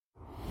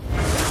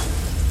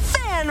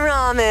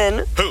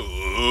Ramen.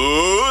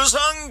 Who's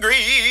hungry?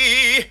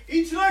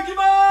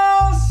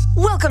 Itadakimasu!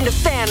 Welcome to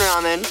Fan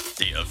Ramen.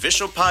 The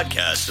official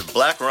podcast of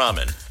Black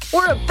Ramen.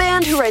 We're a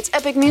band who writes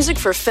epic music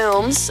for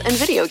films and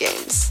video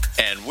games.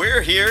 And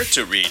we're here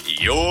to read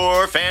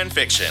your fan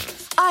fiction.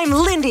 I'm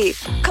Lindy.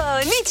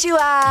 Konnichiwa.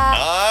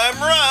 I'm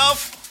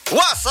Ralph.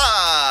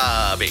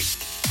 Wasabi.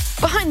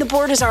 Behind the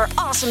board is our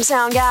awesome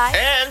sound guy.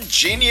 And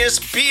genius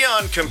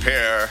beyond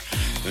compare,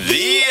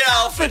 the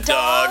Alpha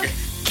Dog,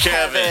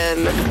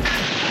 Kevin.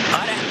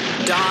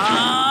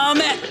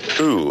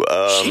 Ooh,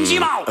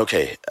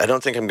 okay, I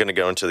don't think I'm gonna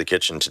go into the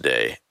kitchen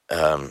today.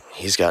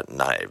 He's got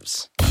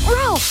knives.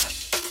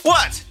 Ralph!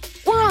 What?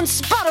 We're on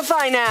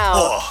Spotify now.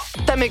 Oh.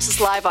 That makes us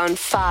live on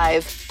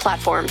 5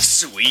 platforms.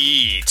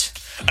 Sweet.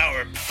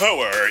 Our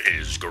power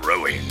is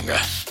growing.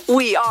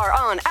 We are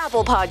on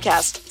Apple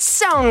Podcast,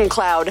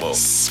 SoundCloud, Whoa.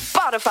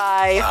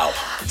 Spotify, Wow.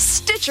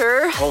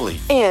 Stitcher, Holy.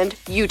 and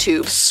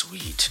YouTube.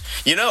 Sweet.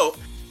 You know,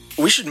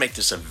 we should make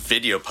this a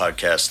video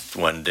podcast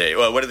one day.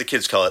 Well, what do the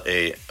kids call it?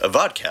 A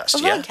vodcast,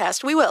 A yeah?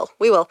 podcast. We will.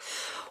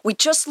 We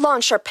just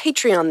launched our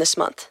Patreon this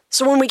month.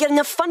 So when we get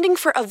enough funding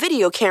for a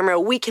video camera,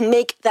 we can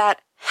make that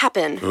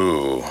happen.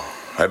 Ooh,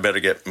 I better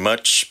get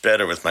much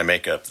better with my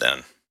makeup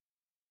then.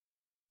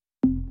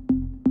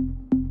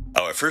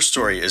 Our first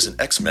story is an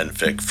X-Men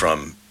fic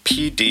from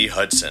P.D.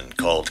 Hudson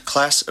called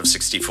Class of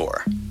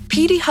 64.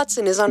 P.D.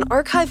 Hudson is on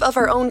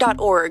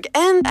archiveofourown.org,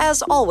 and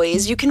as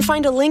always, you can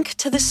find a link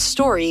to this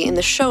story in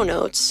the show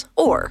notes,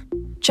 or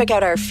check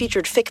out our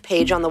featured fic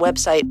page on the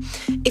website.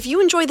 If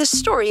you enjoy this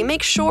story,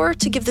 make sure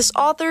to give this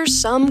author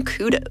some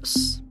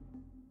kudos.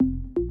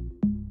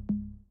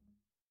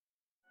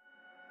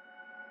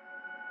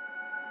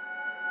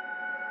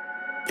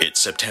 It's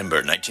September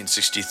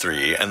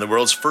 1963, and the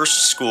world's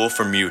first school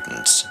for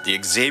mutants, the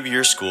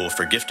Xavier School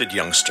for Gifted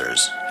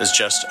Youngsters, has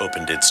just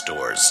opened its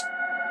doors.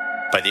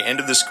 By the end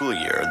of the school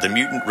year, the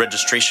Mutant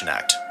Registration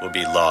Act will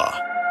be law.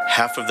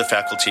 Half of the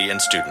faculty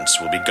and students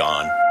will be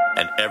gone,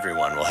 and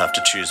everyone will have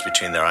to choose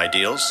between their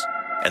ideals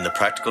and the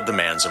practical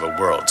demands of a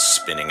world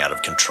spinning out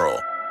of control.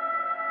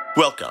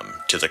 Welcome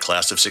to the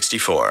Class of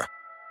 64.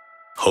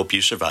 Hope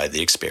you survive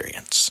the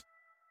experience.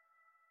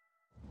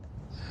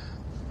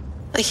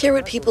 I hear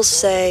what people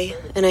say,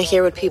 and I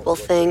hear what people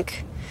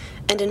think.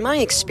 And in my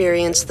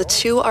experience, the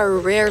two are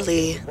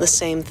rarely the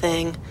same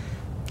thing.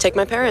 Take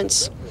my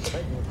parents.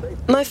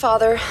 My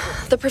father,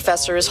 the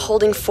professor, is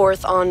holding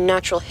forth on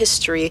natural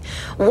history,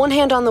 one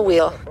hand on the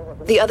wheel,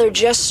 the other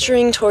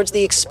gesturing towards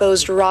the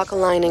exposed rock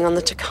lining on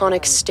the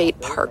Taconic State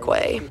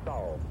Parkway.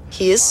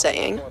 He is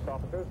saying,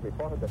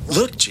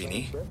 Look,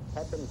 Jeannie.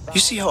 You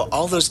see how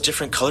all those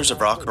different colors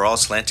of rock are all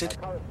slanted?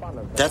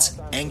 That's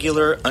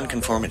angular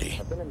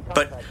unconformity.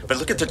 But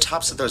look at the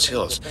tops of those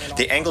hills.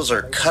 The angles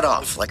are cut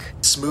off, like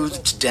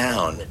smoothed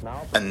down.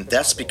 And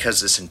that's because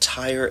this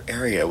entire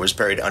area was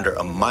buried under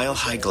a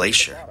mile-high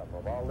glacier.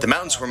 The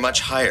mountains were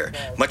much higher,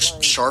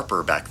 much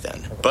sharper back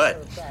then.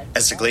 But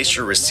as the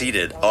glacier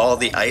receded, all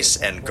the ice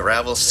and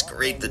gravel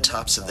scraped the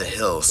tops of the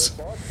hills.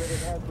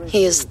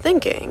 he is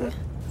thinking,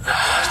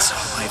 It's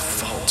all my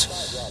fault.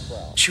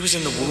 She was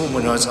in the womb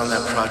when I was on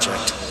that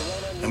project.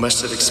 I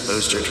must have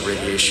exposed her to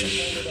radiation.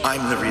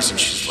 I'm the reason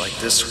she's like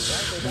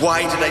this.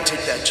 Why did I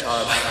take that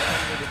job?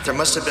 There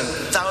must have been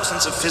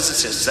thousands of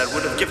physicists that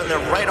would have given their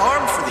right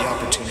arm for the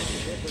opportunity.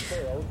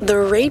 the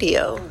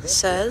radio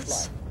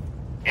says,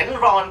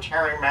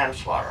 Involuntary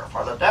manslaughter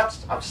for the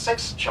deaths of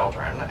 6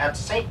 children at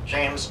St.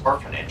 James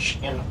Orphanage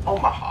in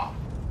Omaha.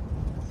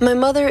 My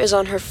mother is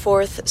on her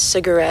 4th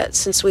cigarette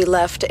since we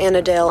left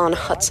Annandale on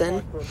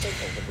Hudson.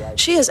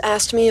 She has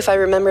asked me if I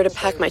remember to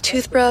pack my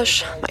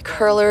toothbrush, my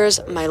curlers,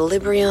 my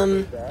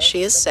Librium.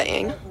 She is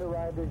saying,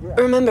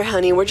 remember,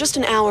 honey, we're just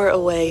an hour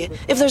away.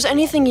 If there's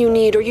anything you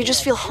need or you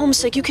just feel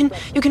homesick, you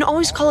can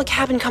always call a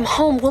cab and come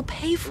home. We'll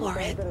pay for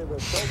it.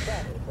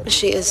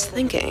 She is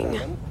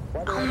thinking,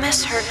 I'll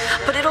miss her,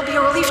 but it'll be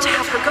a relief to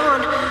have her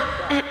gone.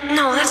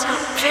 No, that's not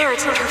fair.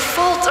 It's not her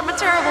fault. I'm a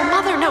terrible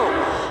mother.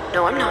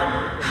 No, I'm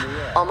not.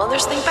 All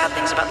mothers think bad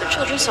things about their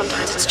children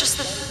sometimes. It's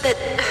just that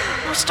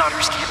most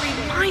daughters can't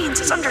read minds.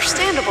 It's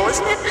understandable,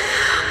 isn't it?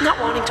 I'm not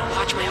wanting to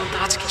watch my own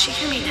thoughts. Can she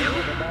hear me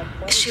now?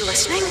 Is she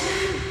listening?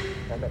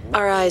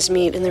 Our eyes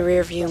meet in the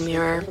rearview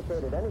mirror.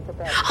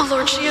 Oh,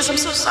 Lord, she is. I'm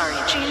so sorry,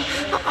 Jean.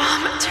 Oh,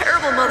 I'm a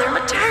terrible mother. I'm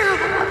a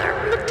terrible mother.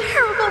 I'm a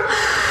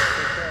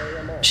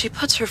terrible... She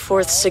puts her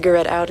 4th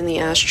cigarette out in the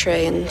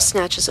ashtray and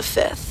snatches a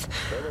 5th,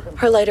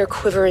 her lighter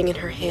quivering in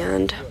her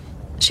hand.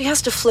 She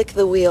has to flick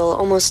the wheel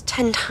almost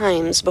 10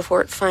 times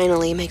before it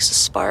finally makes a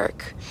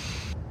spark.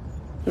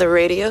 The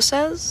radio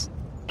says,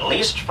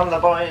 Released from the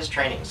boys'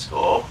 training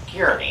school,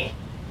 Kearney,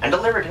 and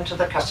delivered into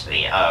the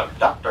custody of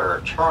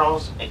Dr.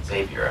 Charles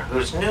Xavier,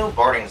 whose new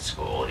boarding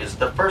school is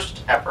the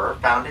first ever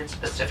founded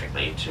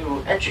specifically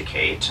to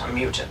educate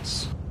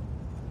mutants.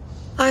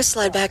 I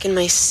slide back in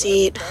my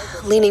seat,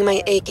 leaning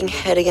my aching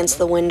head against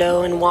the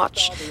window and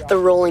watch the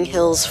rolling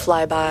hills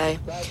fly by.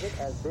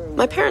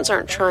 My parents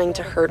aren't trying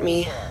to hurt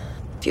me.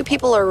 Few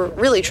people are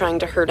really trying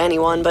to hurt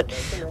anyone, but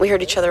we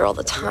hurt each other all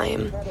the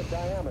time.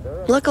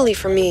 Luckily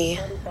for me,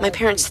 My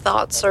parents'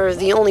 thoughts are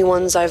the only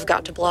ones I've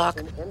got to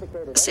block.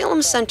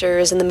 Salem Center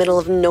is in the middle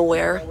of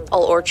nowhere,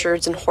 all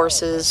orchards and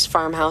horses,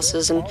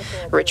 farmhouses, and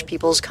rich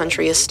people's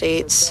country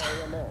estates.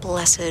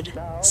 Blessed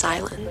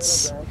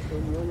silence.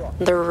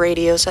 The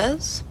radio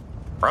says,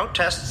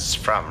 Protests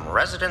from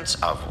residents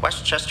of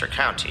Westchester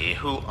County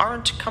who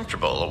aren't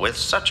comfortable with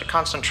such a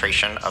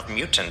concentration of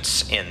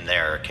mutants in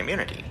their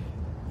community.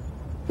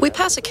 We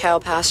pass a cow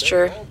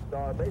pasture.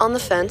 On the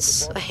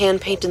fence, a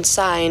hand-painted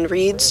sign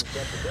reads,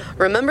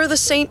 Remember the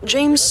St.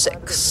 James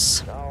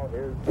 6.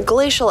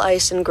 Glacial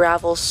ice and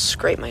gravel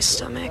scrape my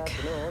stomach.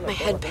 My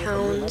head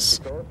pounds.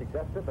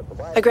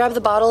 I grab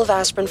the bottle of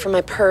aspirin from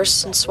my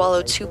purse and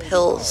swallow 2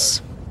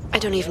 pills. I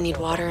don't even need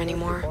water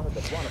anymore.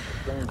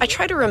 I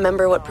try to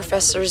remember what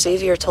Professor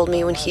Xavier told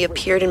me when he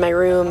appeared in my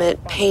room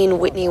at Payne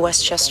Whitney,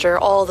 Westchester,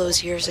 all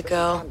those years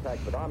ago.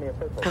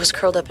 I was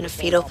curled up in a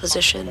fetal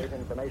position,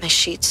 my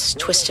sheets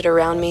twisted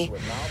around me,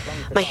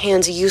 my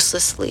hands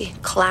uselessly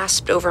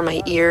clasped over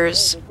my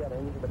ears.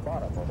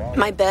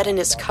 My bed and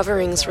its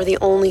coverings were the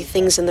only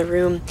things in the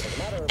room,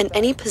 and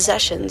any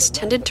possessions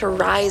tended to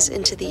rise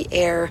into the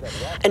air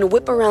and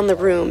whip around the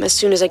room as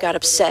soon as I got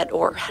upset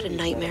or had a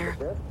nightmare.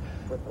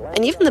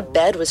 And even the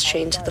bed was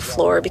chained to the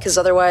floor because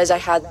otherwise I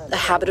had a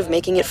habit of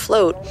making it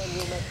float.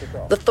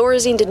 The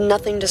Thorazine did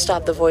nothing to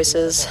stop the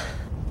voices.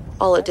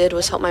 All it did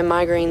was help my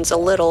migraines a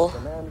little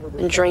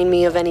and drain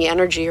me of any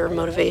energy or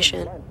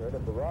motivation.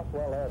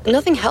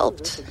 Nothing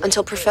helped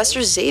until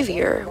Professor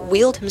Xavier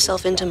wheeled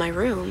himself into my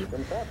room.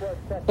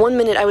 One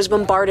minute I was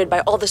bombarded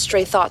by all the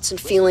stray thoughts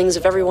and feelings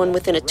of everyone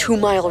within a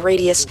 2-mile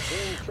radius,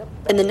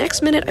 and the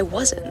next minute I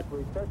wasn't.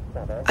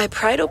 I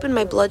pried open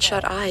my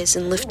bloodshot eyes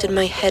and lifted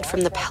my head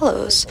from the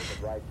pillows.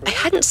 I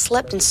hadn't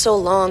slept in so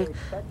long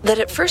that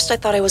at first I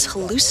thought I was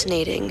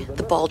hallucinating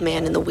the bald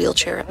man in the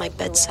wheelchair at my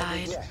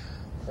bedside.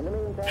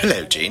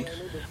 Hello, Jean.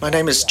 My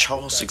name is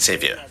Charles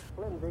Xavier.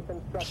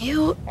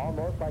 You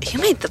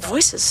made the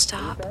voices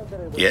stop.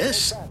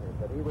 Yes?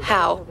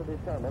 How?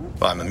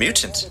 Well, I'm a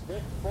mutant.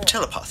 A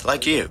telepath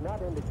like you.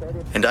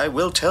 And I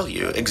will tell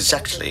you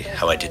exactly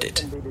how I did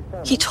it.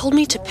 He told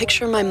me to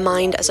picture my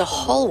mind as a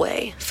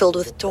hallway filled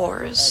with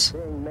doors.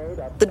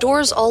 The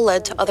doors all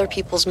led to other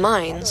people's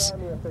minds.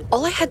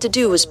 All I had to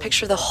do was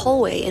picture the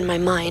hallway in my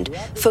mind,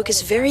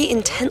 focus very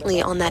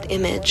intently on that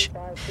image,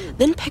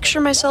 then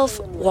picture myself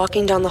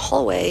walking down the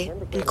hallway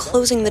and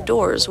closing the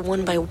doors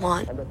one by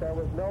one.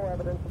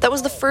 That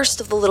was the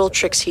first of the little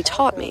tricks he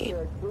taught me.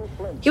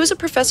 He was a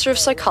professor of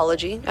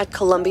psychology at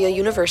Columbia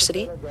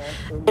University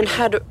and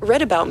had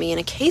read about me in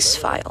a case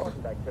file.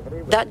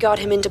 That got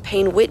him into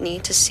Payne Whitney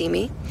to see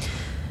me.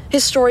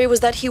 His story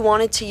was that he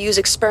wanted to use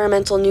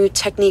experimental new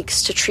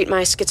techniques to treat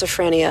my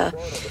schizophrenia.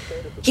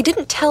 He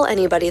didn't tell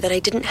anybody that I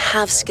didn't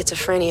have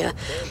schizophrenia.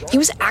 He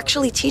was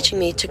actually teaching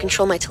me to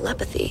control my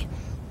telepathy.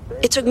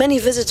 It took many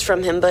visits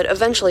from him, but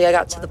eventually I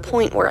got to the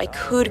point where I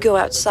could go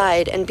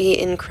outside and be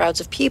in crowds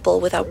of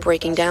people without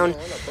breaking down,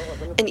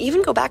 and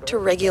even go back to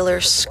regular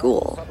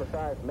school.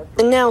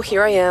 And now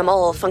here I am,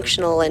 all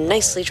functional and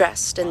nicely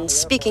dressed, and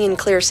speaking in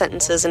clear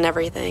sentences and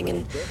everything,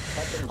 and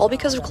all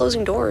because of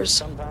closing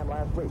doors.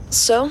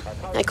 So,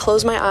 I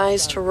closed my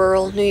eyes to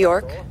rural New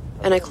York,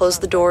 and I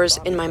closed the doors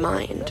in my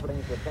mind.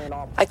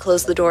 I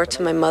closed the door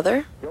to my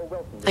mother.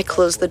 I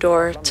closed the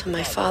door to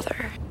my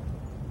father.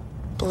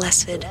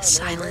 Blessed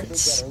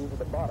silence,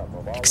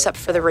 except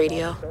for the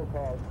radio.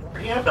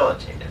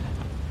 Rehabilitated.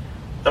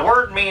 The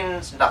word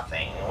means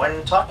nothing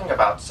when talking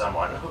about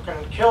someone who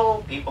can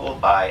kill people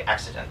by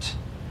accident.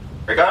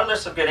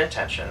 Regardless of good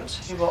intentions,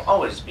 he will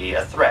always be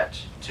a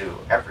threat to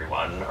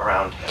everyone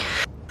around him.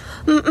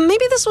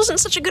 Maybe this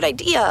wasn't such a good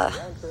idea,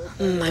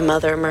 my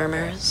mother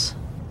murmurs.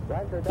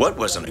 What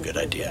wasn't a good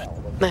idea?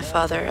 My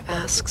father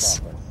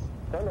asks.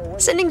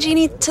 Sending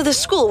Jeannie to the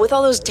school with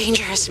all those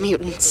dangerous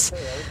mutants.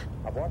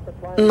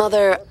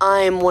 Mother,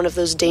 I'm one of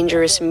those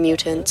dangerous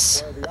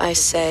mutants, I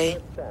say.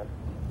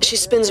 She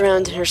spins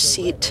around in her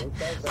seat,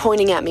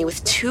 pointing at me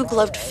with 2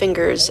 gloved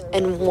fingers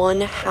and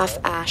 1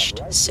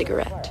 half-ashed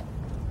cigarette.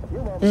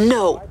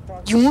 No,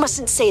 you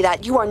mustn't say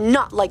that. You are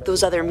not like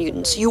those other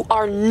mutants. You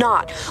are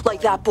not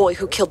like that boy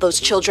who killed those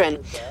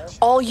children.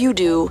 All you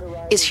do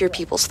is hear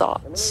people's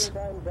thoughts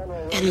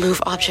and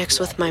move objects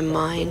with my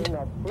mind.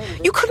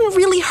 You couldn't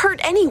really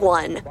hurt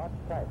anyone.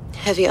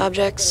 Heavy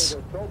objects,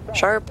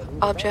 sharp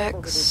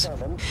objects.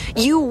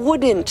 You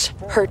wouldn't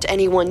hurt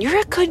anyone. You're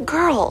a good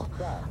girl.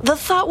 The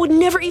thought would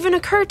never even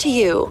occur to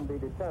you.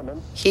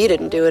 He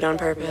didn't do it on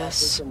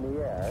purpose.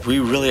 We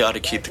really ought to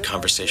keep the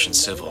conversation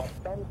civil.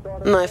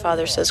 My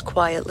father says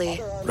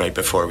quietly. Right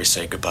before we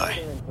say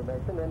goodbye.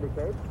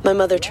 My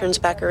mother turns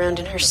back around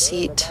in her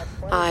seat,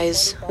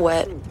 eyes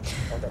wet.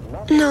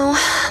 No,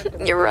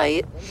 you're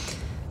right.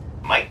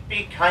 Might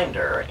be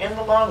kinder in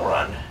the long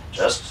run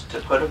just to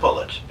put a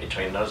bullet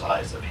between those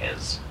eyes of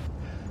his.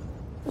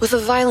 With a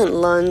violent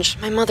lunge,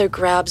 my mother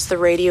grabs the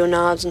radio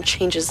knobs and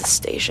changes the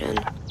station.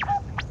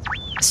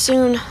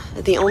 Soon,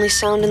 the only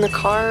sound in the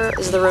car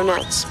is the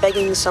Ronettes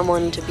begging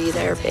someone to be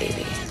their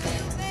baby.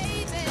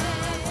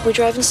 We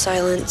drive in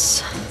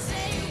silence.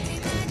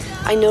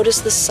 I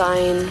notice the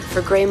sign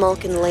for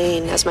Graymalkin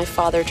Lane as my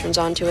father turns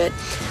onto it,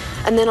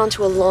 and then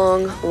onto a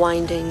long,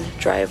 winding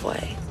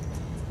driveway.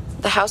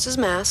 The house is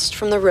masked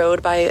from the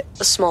road by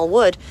a small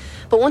wood,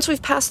 but once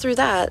we've passed through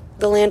that,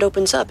 the land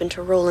opens up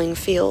into rolling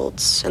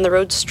fields, and the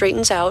road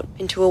straightens out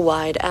into a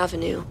wide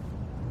avenue.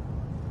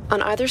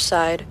 On either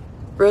side,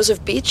 rows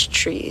of beech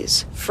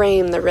trees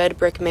frame the red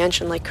brick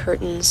mansion like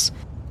curtains.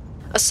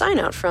 A sign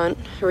out front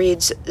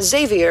reads,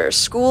 Xavier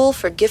School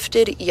for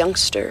Gifted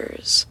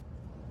Youngsters.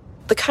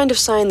 The kind of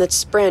sign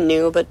that's brand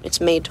new, but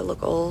it's made to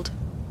look old.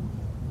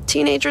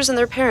 Teenagers and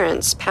their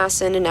parents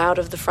pass in and out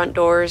of the front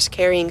doors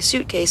carrying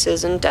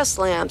suitcases and desk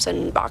lamps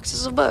and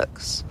boxes of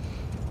books.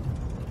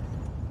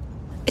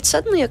 It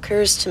suddenly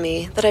occurs to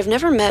me that I've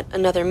never met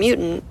another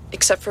mutant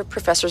except for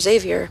Professor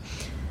Xavier.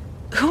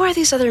 Who are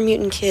these other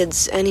mutant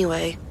kids,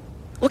 anyway?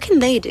 What can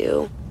they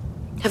do?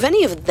 Have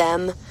any of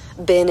them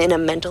been in a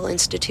mental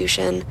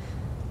institution?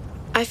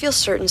 I feel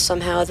certain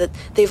somehow that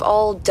they've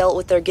all dealt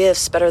with their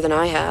gifts better than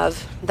I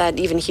have. That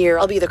even here,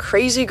 I'll be the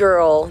crazy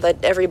girl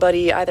that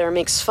everybody either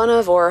makes fun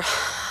of or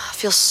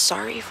feels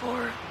sorry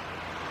for.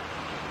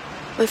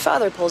 My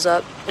father pulls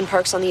up and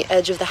parks on the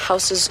edge of the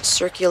house's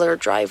circular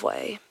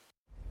driveway.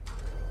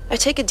 I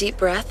take a deep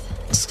breath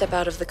and step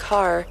out of the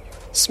car,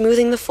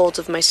 smoothing the folds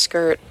of my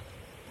skirt.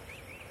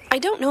 I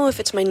don't know if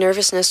it's my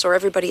nervousness or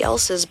everybody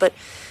else's, but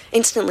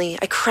instantly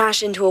I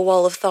crash into a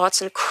wall of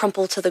thoughts and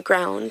crumple to the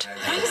ground.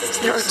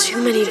 There are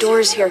too many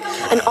doors here,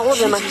 and all of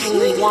them are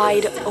hanging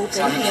wide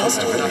open. Hey,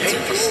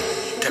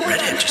 that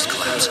redhead just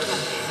collapsed.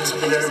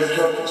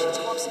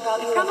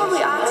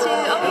 Probably ought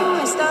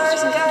to.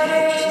 Stars and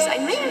garters. I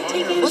may have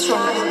taken what's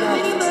wrong with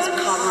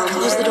her?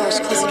 Close the doors.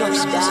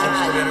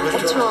 Bad.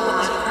 What's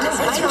wrong?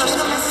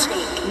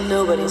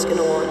 Nobody's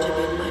gonna want to be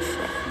my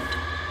friend.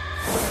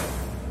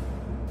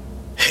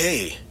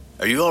 Hey,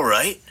 are you all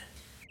right?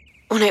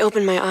 When I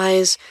open my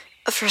eyes,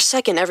 for a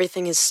second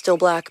everything is still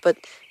black, but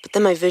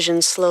then my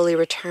vision slowly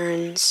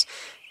returns.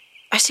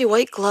 I see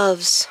white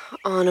gloves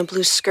on a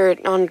blue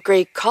skirt on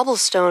gray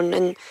cobblestone,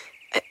 and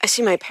I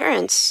see my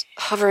parents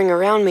hovering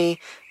around me,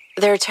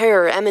 their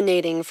terror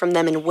emanating from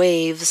them in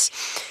waves.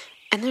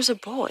 And there's a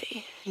boy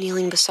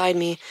kneeling beside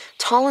me,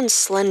 tall and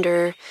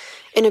slender,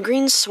 in a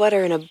green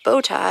sweater and a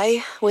bow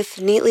tie, with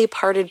neatly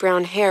parted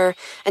brown hair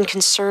and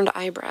concerned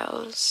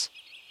eyebrows.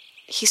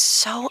 He's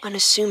so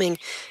unassuming,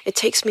 it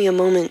takes me a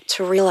moment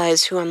to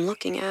realize who I'm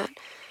looking at.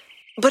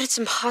 But it's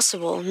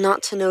impossible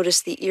not to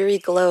notice the eerie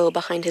glow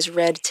behind his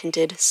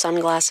red-tinted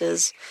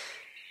sunglasses.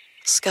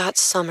 Scott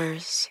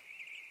Summers,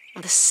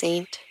 the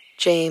St.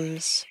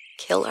 James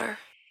Killer.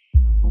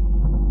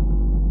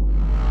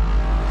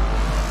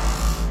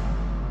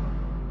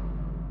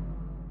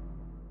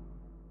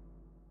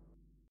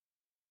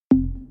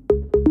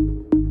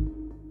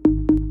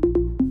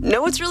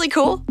 Know what's really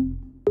cool?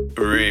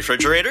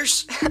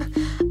 Refrigerators?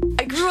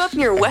 I grew up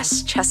near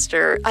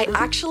Westchester. I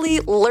actually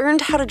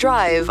learned how to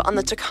drive on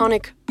the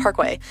Taconic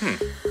Parkway.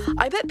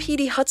 I bet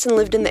P.D. Hudson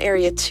lived in the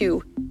area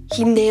too.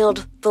 He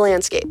nailed the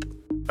landscape.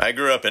 I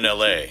grew up in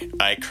L.A.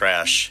 I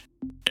crash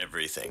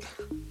everything.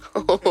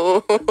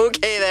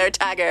 Okay there,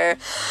 Tagger.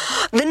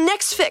 The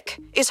next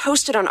fic is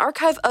hosted on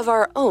Archive of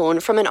Our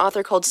Own from an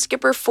author called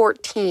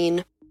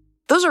Skipper14.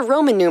 Those are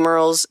Roman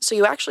numerals, so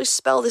you actually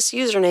spell this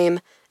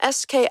username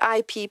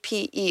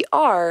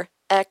Skipperxiv.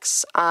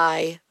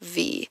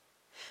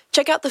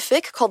 Check out the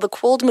fic called The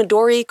Quold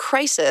Midori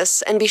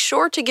Crisis, and be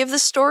sure to give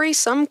this story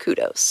some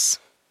kudos.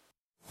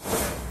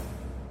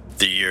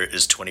 The year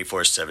is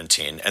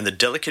 2417, and the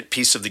delicate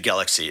piece of the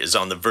galaxy is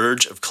on the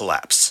verge of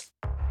collapse.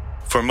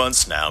 For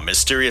months now,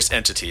 mysterious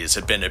entities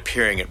have been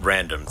appearing at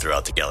random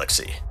throughout the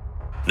galaxy.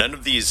 None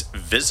of these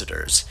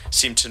visitors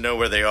seem to know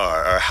where they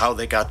are or how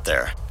they got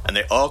there, and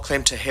they all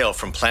claim to hail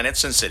from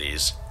planets and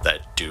cities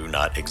that do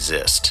not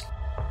exist.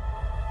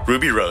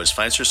 Ruby Rose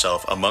finds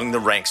herself among the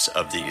ranks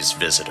of these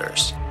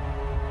visitors.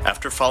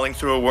 After falling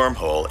through a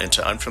wormhole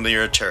into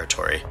unfamiliar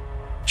territory,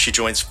 she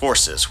joins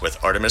forces with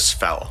Artemis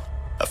Fowl,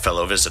 a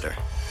fellow visitor.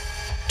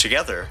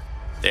 Together,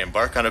 they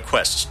embark on a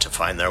quest to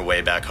find their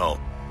way back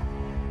home.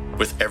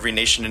 With every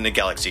nation in the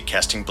galaxy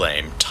casting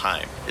blame,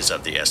 time is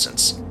of the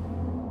essence.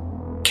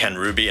 Can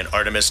Ruby and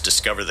Artemis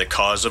discover the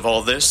cause of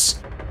all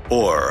this?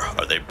 Or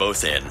are they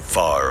both in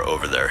far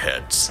over their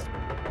heads?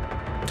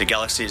 The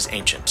galaxy is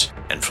ancient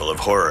and full of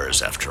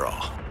horrors after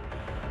all.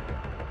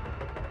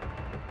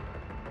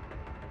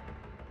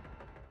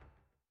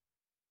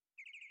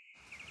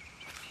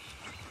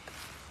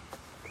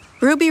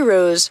 Ruby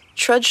Rose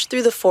trudged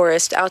through the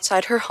forest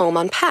outside her home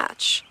on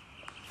Patch.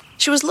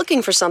 She was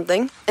looking for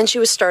something, and she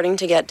was starting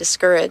to get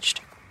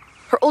discouraged.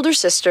 Her older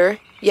sister,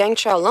 Yang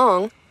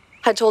Xiaolong,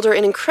 had told her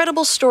an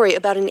incredible story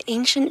about an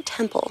ancient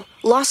temple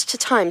lost to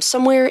time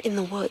somewhere in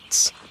the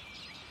woods.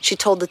 She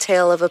told the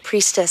tale of a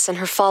priestess and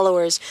her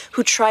followers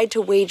who tried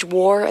to wage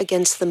war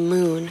against the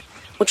moon,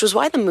 which was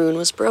why the moon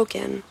was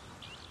broken.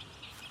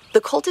 The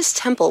cultist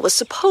temple was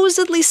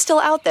supposedly still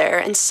out there,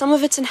 and some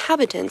of its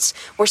inhabitants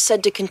were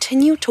said to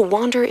continue to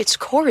wander its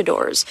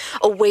corridors,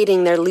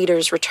 awaiting their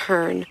leader's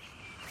return.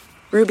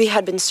 Ruby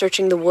had been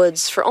searching the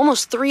woods for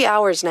almost 3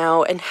 hours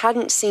now and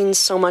hadn't seen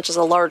so much as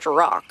a large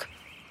rock.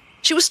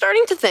 She was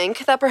starting to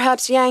think that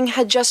perhaps Yang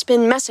had just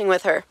been messing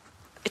with her.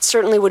 It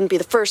certainly wouldn't be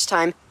the first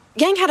time.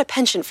 Yang had a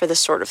penchant for this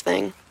sort of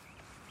thing.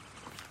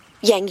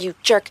 "Yang, you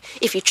jerk.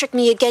 If you trick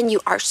me again,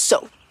 you are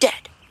so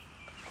dead,"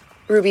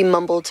 Ruby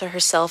mumbled to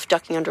herself,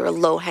 ducking under a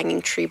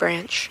low-hanging tree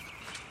branch.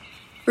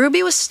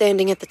 Ruby was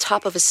standing at the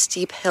top of a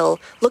steep hill,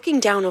 looking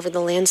down over the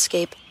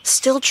landscape,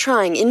 still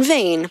trying in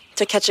vain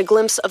to catch a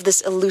glimpse of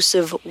this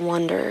elusive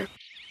wonder.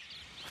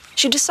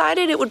 She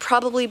decided it would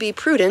probably be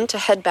prudent to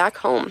head back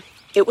home.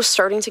 It was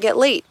starting to get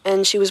late,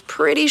 and she was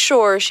pretty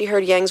sure she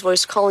heard Yang's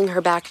voice calling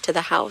her back to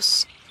the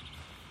house.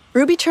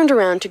 Ruby turned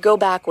around to go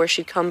back where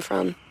she'd come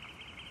from.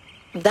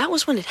 That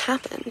was when it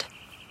happened.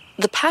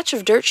 The patch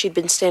of dirt she'd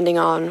been standing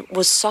on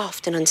was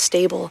soft and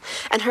unstable,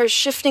 and her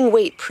shifting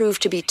weight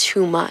proved to be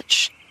too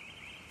much.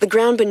 The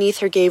ground beneath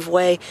her gave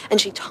way, and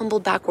she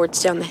tumbled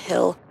backwards down the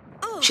hill.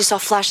 She saw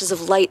flashes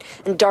of light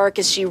and dark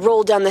as she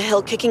rolled down the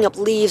hill, kicking up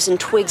leaves and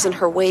twigs in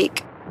her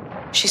wake.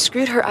 She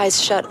screwed her eyes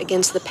shut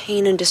against the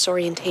pain and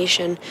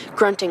disorientation,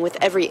 grunting with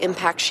every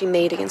impact she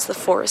made against the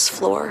forest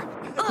floor.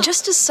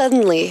 Just as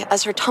suddenly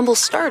as her tumble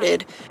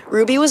started,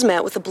 Ruby was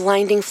met with a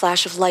blinding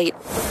flash of light,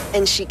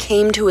 and she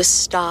came to a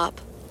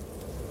stop.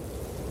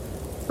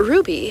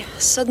 Ruby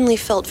suddenly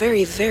felt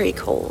very, very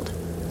cold.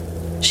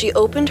 She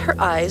opened her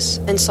eyes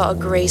and saw a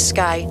gray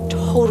sky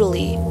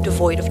totally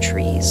devoid of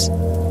trees.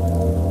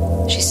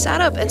 She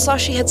sat up and saw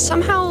she had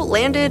somehow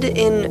landed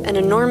in an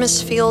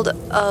enormous field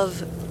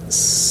of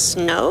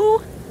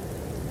snow?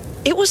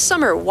 It was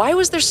summer. Why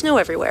was there snow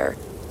everywhere?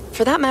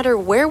 For that matter,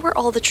 where were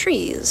all the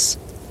trees?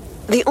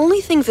 The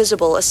only thing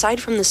visible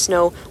aside from the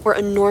snow were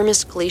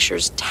enormous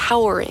glaciers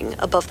towering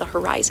above the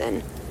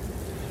horizon.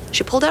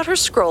 She pulled out her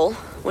scroll,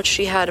 which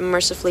she had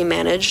mercifully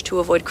managed to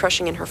avoid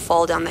crushing in her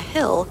fall down the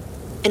hill,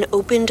 and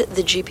opened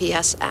the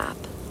GPS app.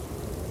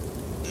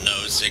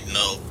 No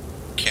signal.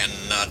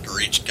 Cannot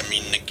reach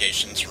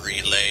communications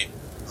relay.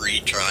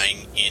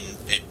 Retrying in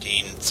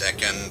 15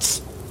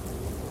 seconds.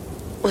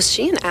 Was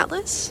she in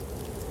Atlas?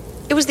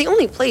 It was the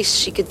only place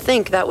she could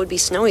think that would be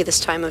snowy this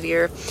time of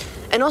year,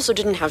 and also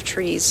didn't have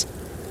trees.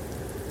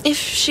 If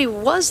she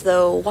was,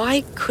 though,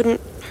 why couldn't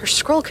her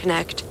scroll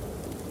connect?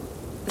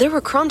 There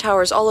were Cron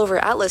towers all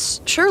over Atlas.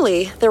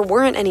 Surely there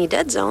weren't any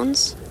dead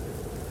zones.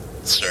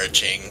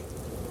 Searching.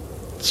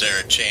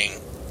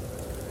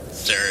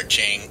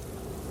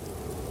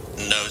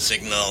 No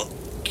signal.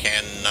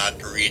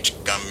 Cannot reach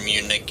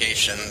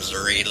communications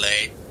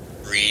relay.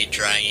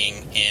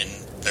 Retrying in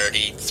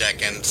 30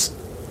 seconds.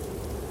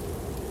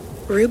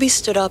 Ruby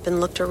stood up and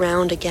looked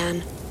around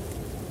again.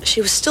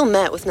 She was still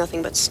met with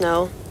nothing but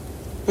snow.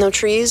 No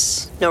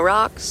trees, no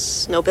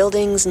rocks, no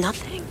buildings,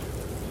 nothing.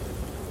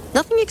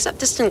 Nothing except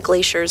distant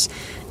glaciers.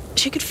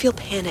 She could feel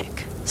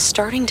panic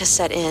starting to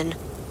set in.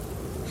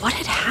 What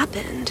had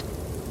happened?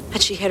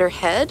 Had she hit her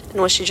head,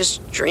 and was she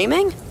just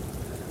dreaming?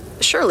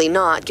 Surely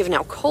not, given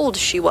how cold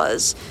she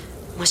was.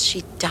 Was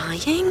she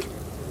dying?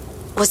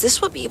 Was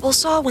this what people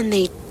saw when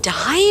they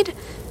died?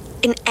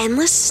 An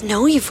endless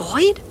snowy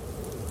void?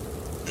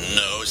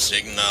 No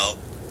signal.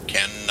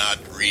 Cannot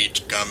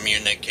reach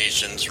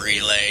communications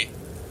relay.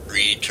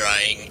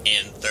 Retrying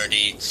in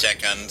 30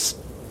 seconds.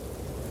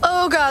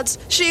 Oh gods,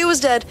 she was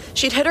dead.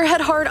 She'd hit her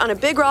head hard on a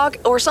big rock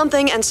or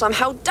something and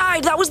somehow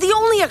died. That was the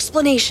only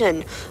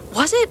explanation.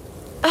 Was it?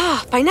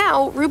 By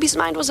now, Ruby's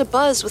mind was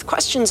abuzz with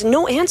questions and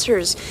no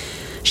answers.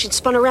 She'd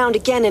spun around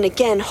again and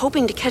again,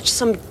 hoping to catch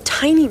some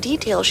tiny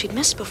detail she'd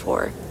missed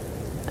before.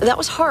 That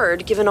was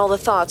hard, given all the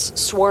thoughts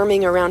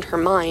swarming around her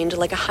mind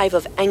like a hive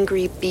of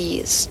angry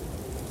bees.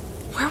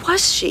 Where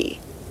was she?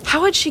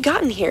 How had she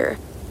gotten here?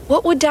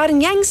 What would Dad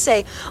and Yang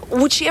say?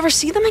 Would she ever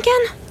see them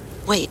again?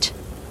 Wait.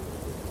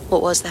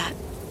 What was that?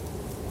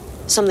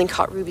 Something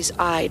caught Ruby's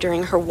eye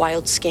during her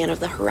wild scan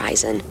of the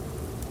horizon.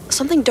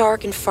 Something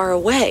dark and far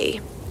away,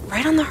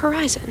 right on the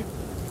horizon.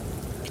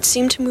 It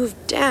seemed to move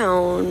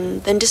down,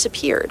 then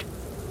disappeared.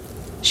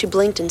 She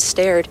blinked and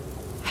stared.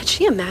 Had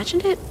she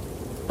imagined it?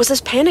 Was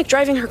this panic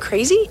driving her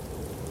crazy?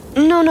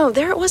 No,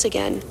 there it was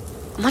again.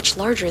 Much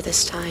larger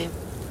this time.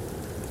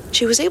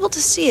 She was able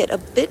to see it a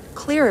bit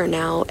clearer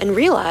now and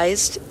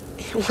realized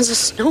it was a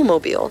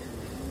snowmobile.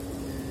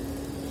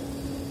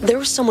 There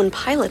was someone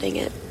piloting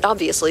it,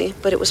 obviously,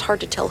 but it was hard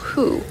to tell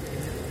who.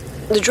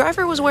 The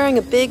driver was wearing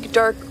a big,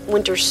 dark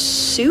winter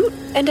suit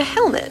and a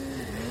helmet.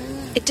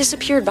 It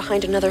disappeared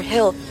behind another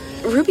hill.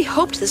 Ruby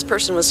hoped this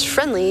person was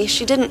friendly.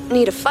 She didn't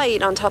need a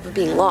fight on top of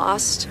being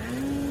lost.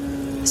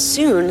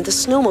 Soon, the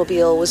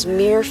snowmobile was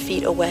mere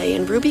feet away,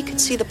 and Ruby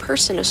could see the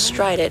person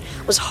astride it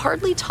was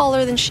hardly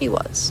taller than she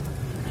was.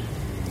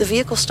 The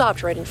vehicle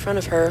stopped right in front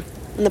of her,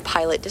 and the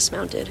pilot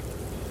dismounted.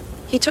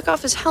 He took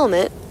off his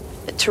helmet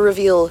to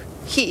reveal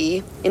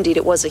indeed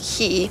it was a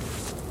he.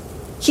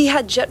 He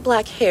had jet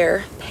black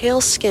hair,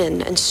 pale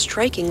skin, and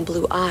striking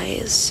blue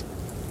eyes.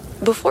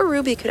 Before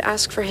Ruby could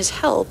ask for his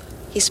help,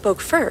 he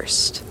spoke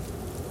first.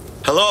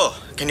 Hello,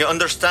 can you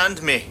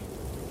understand me?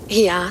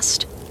 He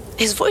asked.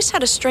 His voice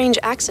had a strange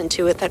accent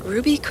to it that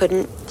Ruby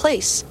couldn't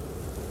place.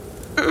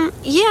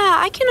 Yeah,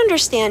 I can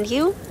understand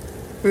you,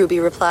 Ruby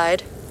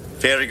replied.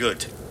 Very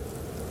good.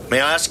 May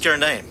I ask your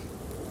name?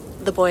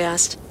 The boy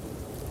asked.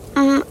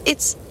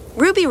 It's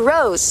Ruby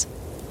Rose.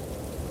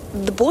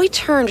 The boy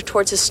turned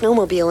towards his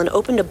snowmobile and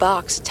opened a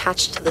box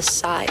attached to the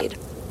side.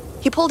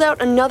 He pulled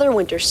out another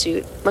winter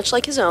suit, much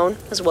like his own,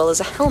 as well as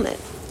a helmet.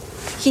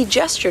 He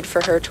gestured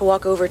for her to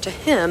walk over to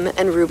him,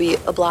 and Ruby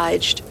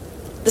obliged.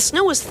 The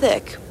snow was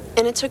thick,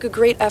 and it took a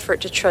great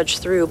effort to trudge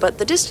through, but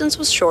the distance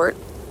was short.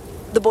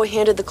 The boy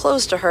handed the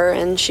clothes to her,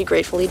 and she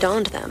gratefully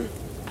donned them.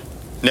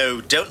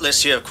 Now,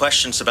 doubtless you have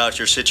questions about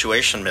your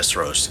situation, Miss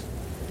Rose.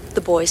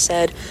 The boy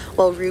said,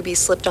 while Ruby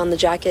slipped on the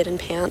jacket and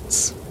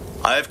pants.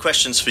 I have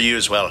questions for you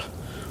as well,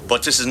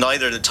 but this is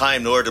neither the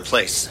time nor the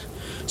place.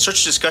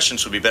 Such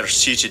discussions would be better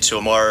suited to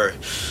a more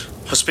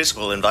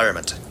hospitable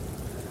environment.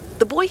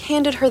 The boy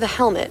handed her the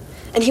helmet,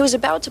 and he was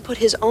about to put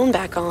his own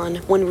back on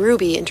when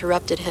Ruby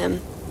interrupted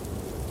him.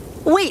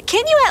 Wait,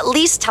 can't you at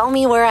least tell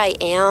me where I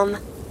am?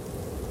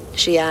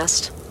 She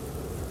asked.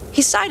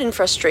 He sighed in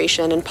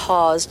frustration and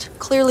paused,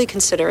 clearly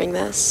considering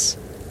this.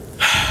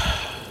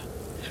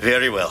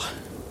 Very well.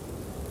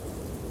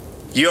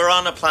 You're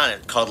on a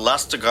planet called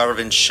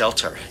Lastagarvin's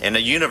Shelter, in a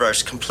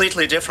universe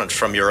completely different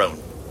from your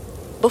own.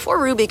 Before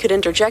Ruby could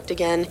interject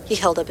again, he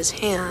held up his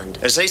hand.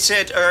 As I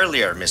said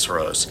earlier, Miss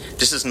Rose,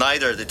 this is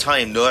neither the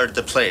time nor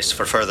the place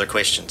for further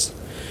questions.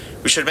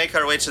 We should make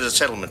our way to the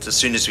settlement as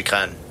soon as we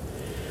can.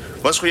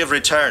 Once we have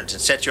returned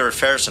and set your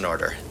affairs in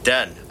order,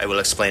 then I will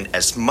explain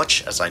as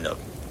much as I know.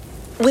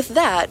 With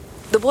that,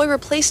 the boy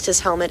replaced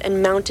his helmet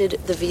and mounted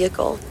the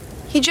vehicle.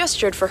 He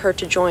gestured for her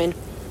to join,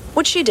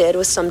 which she did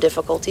with some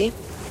difficulty.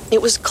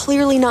 It was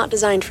clearly not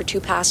designed for 2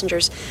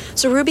 passengers,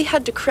 so Ruby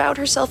had to crowd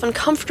herself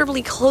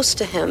uncomfortably close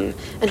to him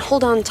and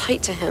hold on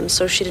tight to him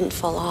so she didn't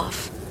fall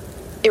off.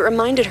 It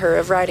reminded her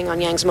of riding on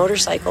Yang's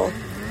motorcycle.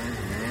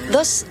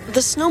 Thus,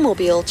 the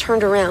snowmobile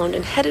turned around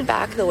and headed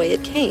back the way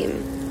it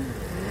came.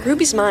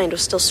 Ruby's mind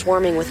was still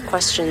swarming with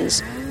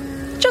questions.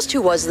 Just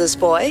who was this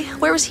boy?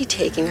 Where was he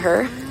taking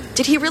her?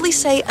 Did he really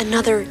say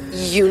another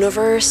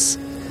universe?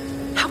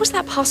 How was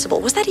that possible?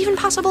 Was that even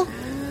possible?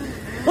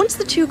 Once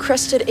the two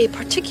crested a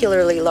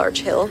particularly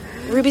large hill,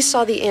 Ruby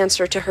saw the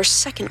answer to her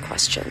second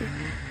question.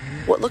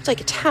 What looked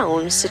like a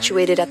town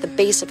situated at the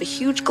base of a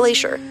huge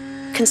glacier,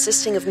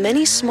 consisting of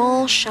many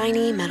small,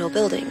 shiny metal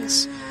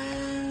buildings.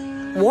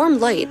 Warm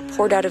light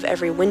poured out of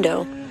every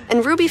window,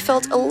 and Ruby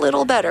felt a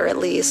little better at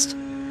least.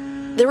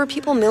 There were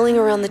people milling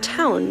around the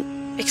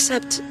town,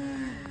 except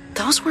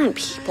those weren't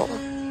people.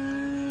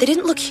 They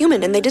didn't look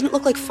human, and they didn't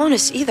look like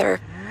Faunus either.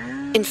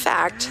 In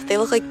fact, they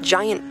looked like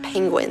giant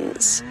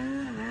penguins.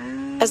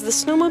 As the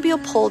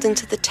snowmobile pulled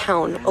into the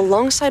town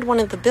alongside one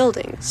of the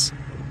buildings,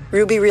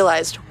 Ruby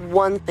realized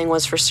one thing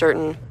was for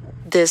certain.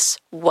 This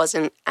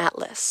wasn't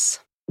Atlas.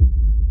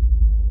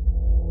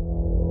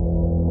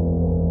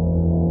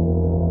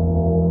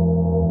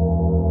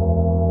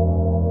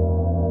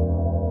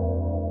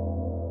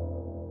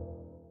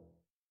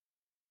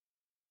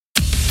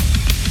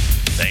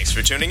 Thanks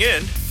for tuning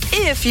in.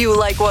 If you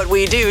like what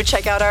we do,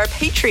 check out our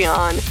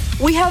Patreon.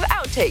 We have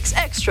outtakes,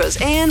 extras,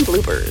 and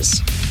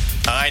bloopers.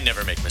 I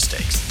never make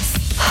mistakes.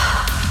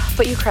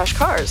 But you crash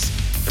cars.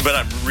 But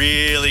I'm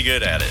really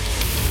good at it.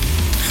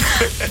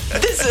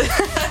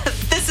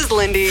 This is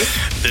Lindy.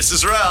 This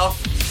is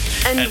Ralph.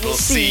 And we'll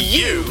see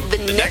you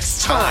the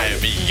next time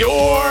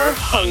you're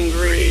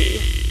hungry.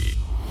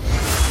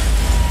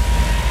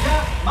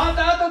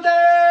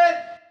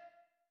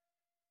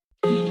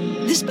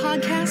 This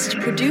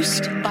podcast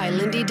produced by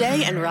Lindy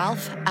Day and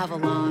Ralph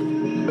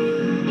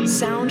Avalon.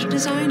 Sound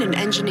design and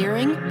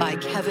engineering by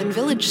Kevin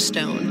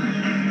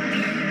Villagestone.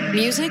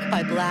 Music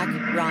by Black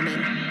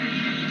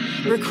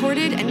Ramen.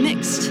 Recorded and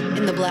mixed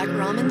in the Black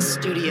Ramen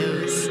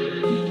Studios.